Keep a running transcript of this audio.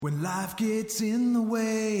When life gets in the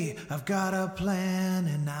way, I've got a plan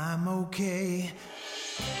and I'm okay.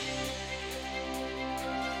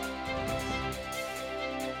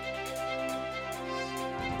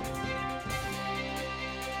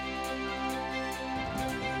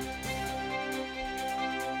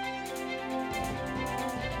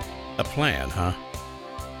 A plan, huh?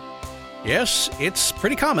 Yes, it's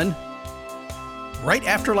pretty common. Right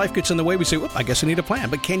after life gets in the way, we say, whoop, I guess I need a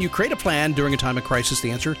plan. But can you create a plan during a time of crisis?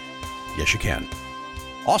 The answer, yes, you can.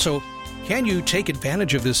 Also, can you take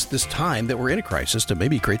advantage of this time that we're in a crisis to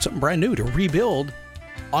maybe create something brand new, to rebuild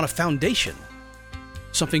on a foundation,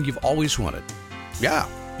 something you've always wanted? Yeah,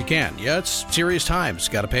 you can. Yeah, it's serious times.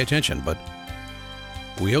 Got to pay attention, but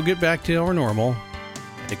we'll get back to our normal.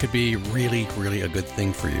 It could be really, really a good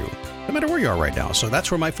thing for you, no matter where you are right now. So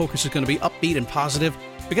that's where my focus is going to be, upbeat and positive.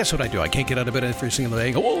 But guess what I do? I can't get out of bed every single day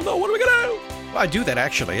and go, oh no, what are we going to do? Well, I do that,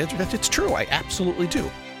 actually. It's true. I absolutely do.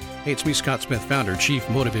 Hey, it's me, Scott Smith, founder, chief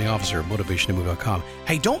motivating officer of MotivationToMove.com.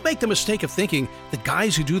 Hey, don't make the mistake of thinking that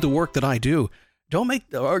guys who do the work that I do,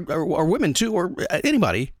 or women too, or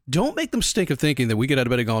anybody, don't make the mistake of thinking that we get out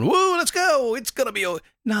of bed and going, woo, let's go. It's going to be,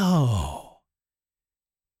 no.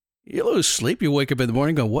 You lose sleep, you wake up in the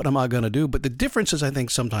morning, go, what am I going to do? But the difference is, I think,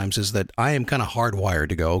 sometimes is that I am kind of hardwired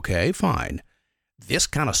to go, okay, fine. This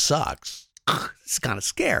kind of sucks. It's kind of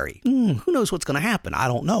scary. Who knows what's going to happen? I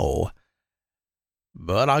don't know.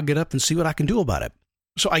 But I'll get up and see what I can do about it.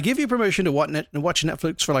 So I give you permission to watch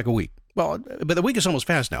Netflix for like a week. Well, but the week is almost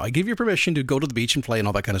past now. I give you permission to go to the beach and play and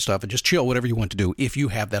all that kind of stuff and just chill, whatever you want to do, if you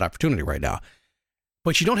have that opportunity right now.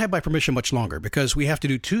 But you don't have my permission much longer, because we have to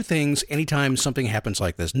do two things anytime something happens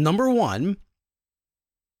like this. Number one,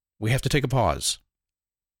 we have to take a pause.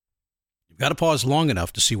 You've got to pause long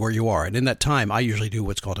enough to see where you are. And in that time, I usually do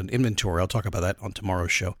what's called an inventory. I'll talk about that on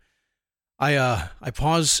tomorrow's show. I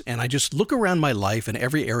pause and I just look around my life and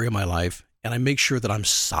every area of my life, and I make sure that I'm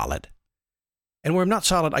solid. And where I'm not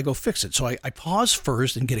solid, I go fix it. So I pause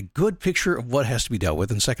first and get a good picture of what has to be dealt with.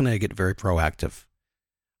 And secondly, I get very proactive.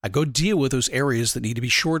 I go deal with those areas that need to be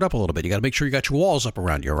shored up a little bit. You got to make sure you got your walls up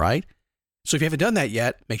around you, all right? So if you haven't done that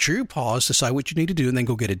yet, make sure you pause, decide what you need to do, and then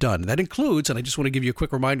go get it done. And that includes, and I just want to give you a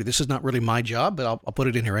quick reminder, this is not really my job, but I'll put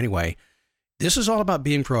it in here anyway. This is all about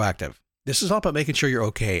being proactive. This is all about making sure you're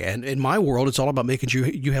okay. And in my world, it's all about making sure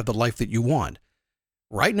you have the life that you want.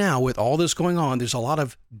 Right now, with all this going on, there's a lot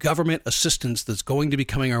of government assistance that's going to be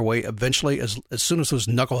coming our way eventually, as soon as those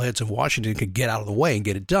knuckleheads in Washington can get out of the way and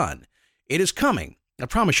get it done. It is coming. I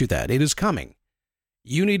promise you that. It is coming.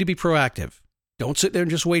 You need to be proactive. Don't sit there and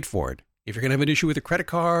just wait for it. If you're going to have an issue with a credit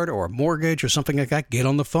card or a mortgage or something like that, get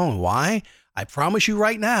on the phone. Why? I promise you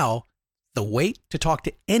right now, the wait to talk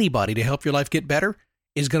to anybody to help your life get better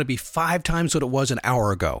is going to be 5 times what it was an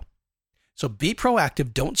hour ago. So be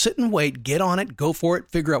proactive. Don't sit and wait. Get on it. Go for it.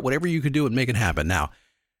 Figure out whatever you can do and make it happen. Now,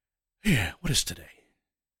 what is today?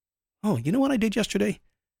 Oh, you know what I did yesterday?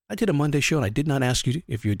 I did a Monday show, and I did not ask you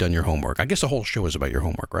if you had done your homework. I guess the whole show is about your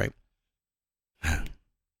homework, right?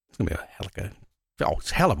 It's going to be a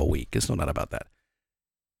hell of a week. It's not about that.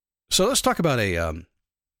 So let's talk about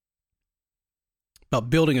about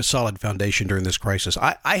building a solid foundation during this crisis.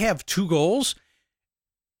 I have 2 goals,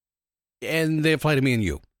 and they apply to me and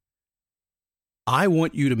you. I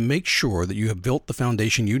want you to make sure that you have built the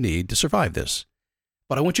foundation you need to survive this.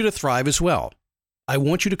 But I want you to thrive as well. I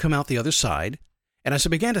want you to come out the other side. And as I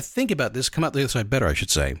began to think about this, come out the other side better, I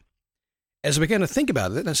should say. As I began to think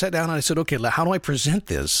about it, and I sat down and I said, okay, how do I present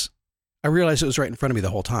this? I realized it was right in front of me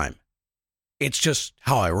the whole time. It's just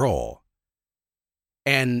how I roll.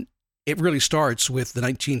 And it really starts with the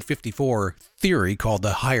 1954 theory called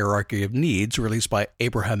the hierarchy of needs, released by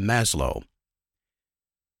Abraham Maslow.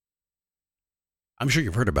 I'm sure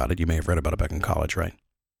you've heard about it. You may have read about it back in college, right?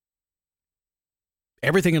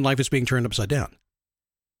 Everything in life is being turned upside down.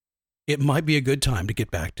 It might be a good time to get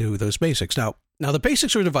back to those basics. Now the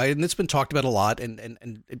basics are divided, and it's been talked about a lot,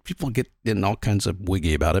 and people get in all kinds of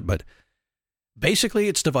wiggy about it, but basically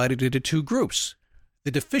it's divided into 2 groups: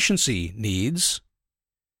 the deficiency needs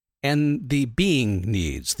and the being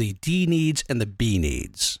needs, the D needs and the B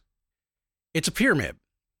needs. It's a pyramid.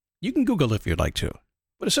 You can Google it if you'd like to,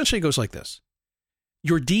 but essentially it goes like this.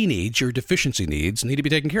 Your D needs, your deficiency needs, need to be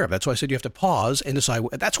taken care of. That's why I said you have to pause and decide.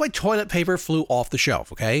 That's why toilet paper flew off the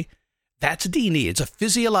shelf, okay? That's a D need. It's a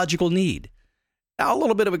physiological need. Now, a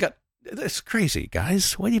little bit of it it's crazy,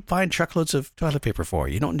 guys. What do you find truckloads of toilet paper for?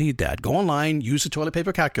 You don't need that. Go online, use the toilet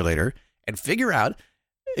paper calculator, and figure out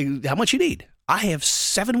how much you need. I have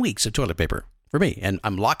 7 weeks of toilet paper for me, and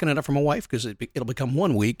I'm locking it up for my wife because it'll become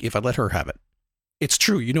 1 week if I let her have it. It's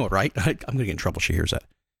true. You know it, right? I'm going to get in trouble. She hears that.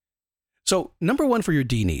 So, number 1 for your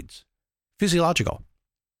D needs, physiological.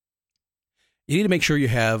 You need to make sure you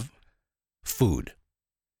have food,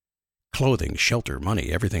 clothing, shelter, money,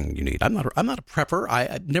 everything you need. I'm not a prepper.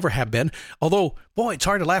 I never have been. Although, boy, it's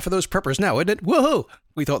hard to laugh at those preppers now, isn't it? Woohoo!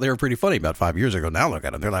 We thought they were pretty funny about 5 years ago. Now look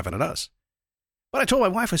at them. They're laughing at us. But I told my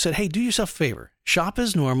wife, I said, hey, do yourself a favor. Shop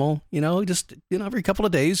as normal. Just every couple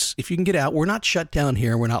of days, if you can get out. We're not shut down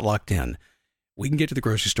here. We're not locked in. We can get to the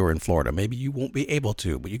grocery store in Florida. Maybe you won't be able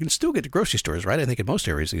to, but you can still get to grocery stores, right? I think in most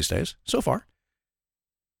areas these days, so far.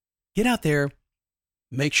 Get out there.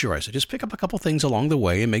 Make sure, I said, just pick up a couple things along the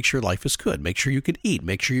way and make sure life is good. Make sure you can eat.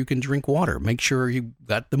 Make sure you can drink water. Make sure you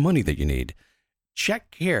got the money that you need.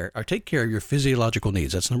 Take care of your physiological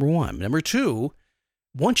needs. That's number one. Number two,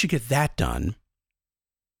 once you get that done,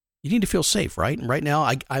 you need to feel safe, right? And right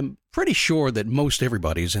now, I'm pretty sure that most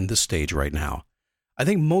everybody's in this stage right now. I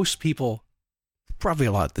think most people, probably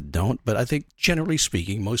a lot that don't, but I think generally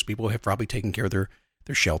speaking, most people have probably taken care of their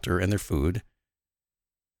shelter and their food.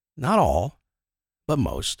 Not all, but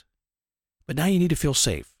most. But now you need to feel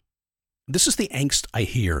safe. This is the angst I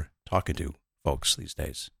hear talking to folks these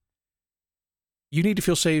days. You need to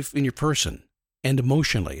feel safe in your person and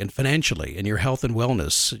emotionally and financially and your health and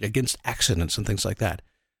wellness against accidents and things like that.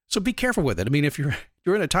 So be careful with it. I mean, if you're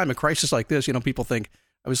in a time of crisis like this, people think,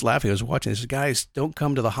 I was laughing, I was watching this, guys, don't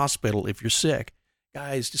come to the hospital if you're sick.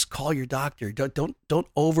 Guys, just call your doctor. Don't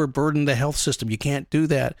overburden the health system. You can't do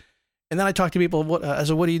that. And then I talk to people, I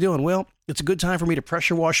said, what are you doing? Well, it's a good time for me to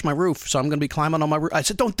pressure wash my roof, so I'm going to be climbing on my roof. I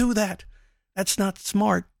said, don't do that. That's not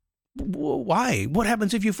smart. Why? What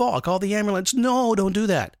happens if you fall? Call the ambulance. No, don't do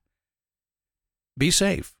that. Be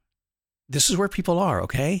safe. This is where people are,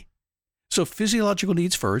 okay? So physiological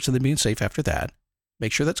needs first and then being safe after that.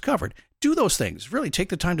 Make sure that's covered. Do those things. Really take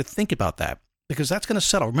the time to think about that because that's going to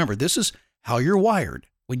settle. Remember, this is how you're wired.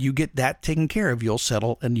 When you get that taken care of, you'll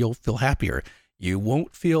settle and you'll feel happier. You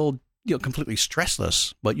won't feel completely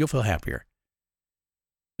stressless, but you'll feel happier.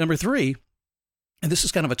 Number three, and this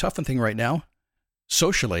is kind of a tough thing right now,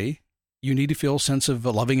 socially, you need to feel a sense of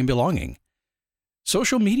loving and belonging.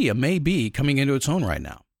 Social media may be coming into its own right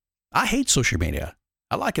now. I hate social media.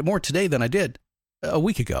 I like it more today than I did a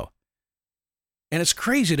week ago. And it's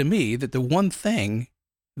crazy to me that the one thing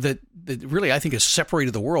that really I think has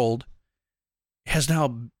separated the world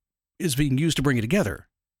is being used to bring it together.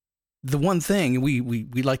 The one thing we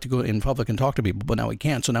like to go in public and talk to people, but now we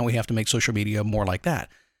can't. So now we have to make social media more like that.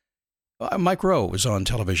 Mike Rowe was on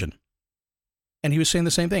television and he was saying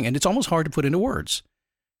the same thing. And it's almost hard to put into words.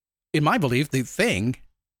 In my belief, the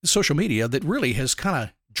social media that really has kind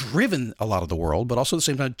of driven a lot of the world, but also at the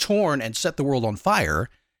same time torn and set the world on fire,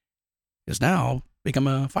 is now become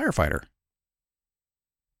a firefighter.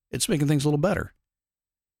 It's making things a little better.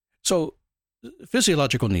 So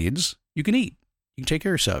physiological needs, you can eat. You can take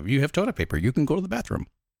care of yourself. You have toilet paper. You can go to the bathroom.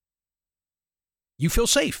 You feel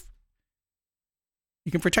safe.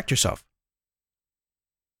 You can protect yourself.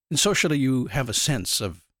 And socially, you have a sense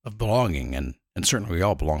of belonging, and certainly we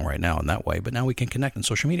all belong right now in that way, but now we can connect on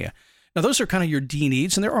social media. Now, those are kind of your D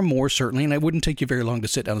needs, and there are more, certainly, and it wouldn't take you very long to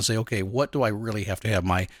sit down and say, okay, what do I really have to have?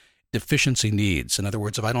 My deficiency needs. In other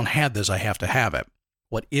words, if I don't have this, I have to have it.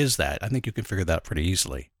 What is that? I think you can figure that out pretty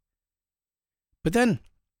easily. But then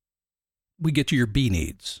we get to your B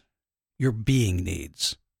needs, your being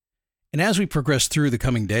needs. And as we progress through the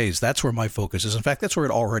coming days, that's where my focus is. In fact, that's where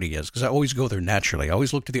it already is, because I always go there naturally. I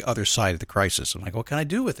always look to the other side of the crisis. I'm like, what can I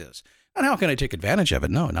do with this? And how can I take advantage of it?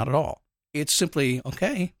 No, not at all. It's simply,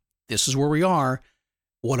 okay, this is where we are.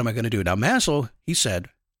 What am I going to do? Now, Maslow, he said,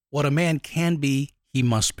 what a man can be, he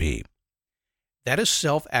must be. That is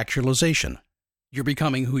self-actualization. You're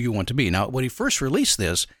becoming who you want to be. Now, when he first released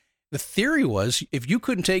this, the theory was if you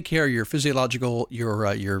couldn't take care of your physiological, your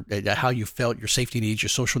how you felt, your safety needs, your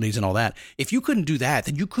social needs and all that, if you couldn't do that,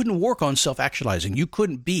 then you couldn't work on self-actualizing. You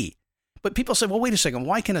couldn't be. But people say, well, wait a second.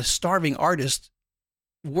 Why can a starving artist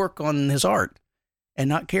work on his art and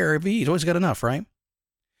not care if he eats? He's always got enough, right?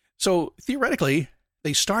 So theoretically,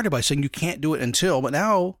 they started by saying you can't do it until, but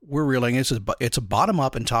now we're realizing it's a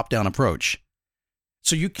bottom-up and top-down approach.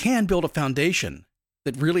 So you can build a foundation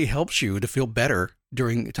that really helps you to feel better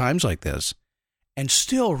during times like this and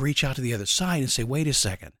still reach out to the other side and say, wait a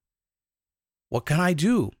second, what can I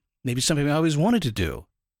do? Maybe something I always wanted to do.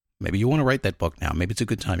 Maybe you want to write that book now. Maybe it's a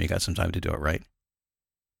good time. You got some time to do it, right?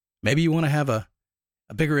 Maybe you want to have a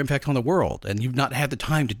bigger impact on the world and you've not had the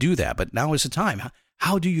time to do that, but now is the time.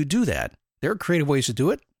 How do you do that? There are creative ways to do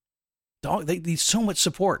it. They need so much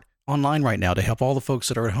support online right now to help all the folks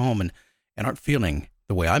that are at home and aren't feeling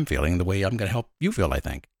the way I'm feeling, the way I'm going to help you feel, I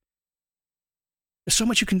think. There's so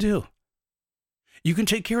much you can do. You can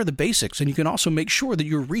take care of the basics, and you can also make sure that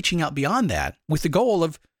you're reaching out beyond that with the goal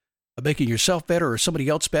of of making yourself better or somebody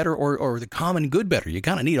else better or the common good better. You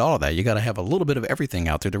kind of need all of that. You got to have a little bit of everything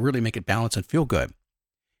out there to really make it balance and feel good.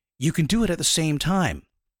 You can do it at the same time.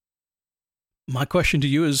 My question to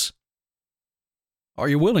you is, are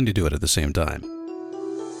you willing to do it at the same time?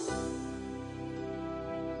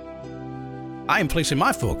 I am placing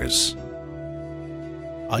my focus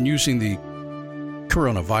on using the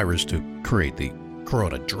coronavirus to create the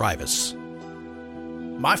corona drivus.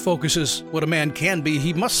 My focus is what a man can be,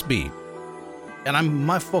 he must be. And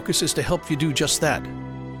my focus is to help you do just that.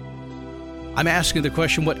 I'm asking the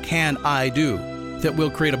question, what can I do that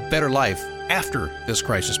will create a better life after this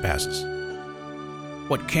crisis passes?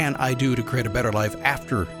 What can I do to create a better life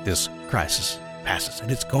after this crisis passes?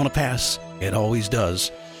 And it's going to pass. It always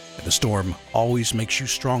does. And the storm always makes you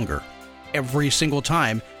stronger. Every single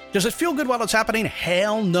time. Does it feel good while it's happening?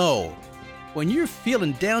 Hell no. When you're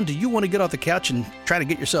feeling down, do you want to get off the couch and try to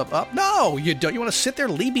get yourself up? No, you don't. You want to sit there,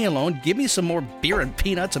 leave me alone, give me some more beer and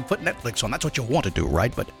peanuts and put Netflix on. That's what you want to do,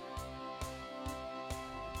 right?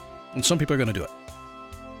 And some people are going to do it.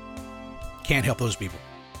 Can't help those people.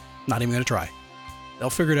 Not even going to try. They'll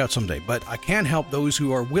figure it out someday. But I can help those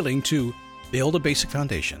who are willing to build a basic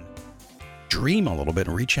foundation, dream a little bit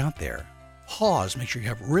and reach out there. Pause, make sure you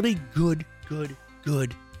have really good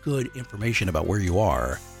information about where you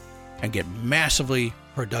are, and get massively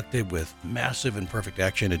productive with massive and perfect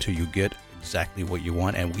action until you get exactly what you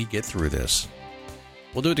want, and we get through this.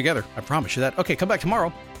 We'll do it together. I promise you that. Okay, come back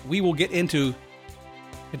tomorrow. We will get into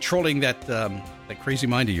controlling that crazy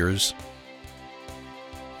mind of yours,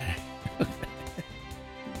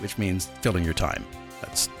 which means filling your time.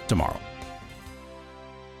 That's tomorrow.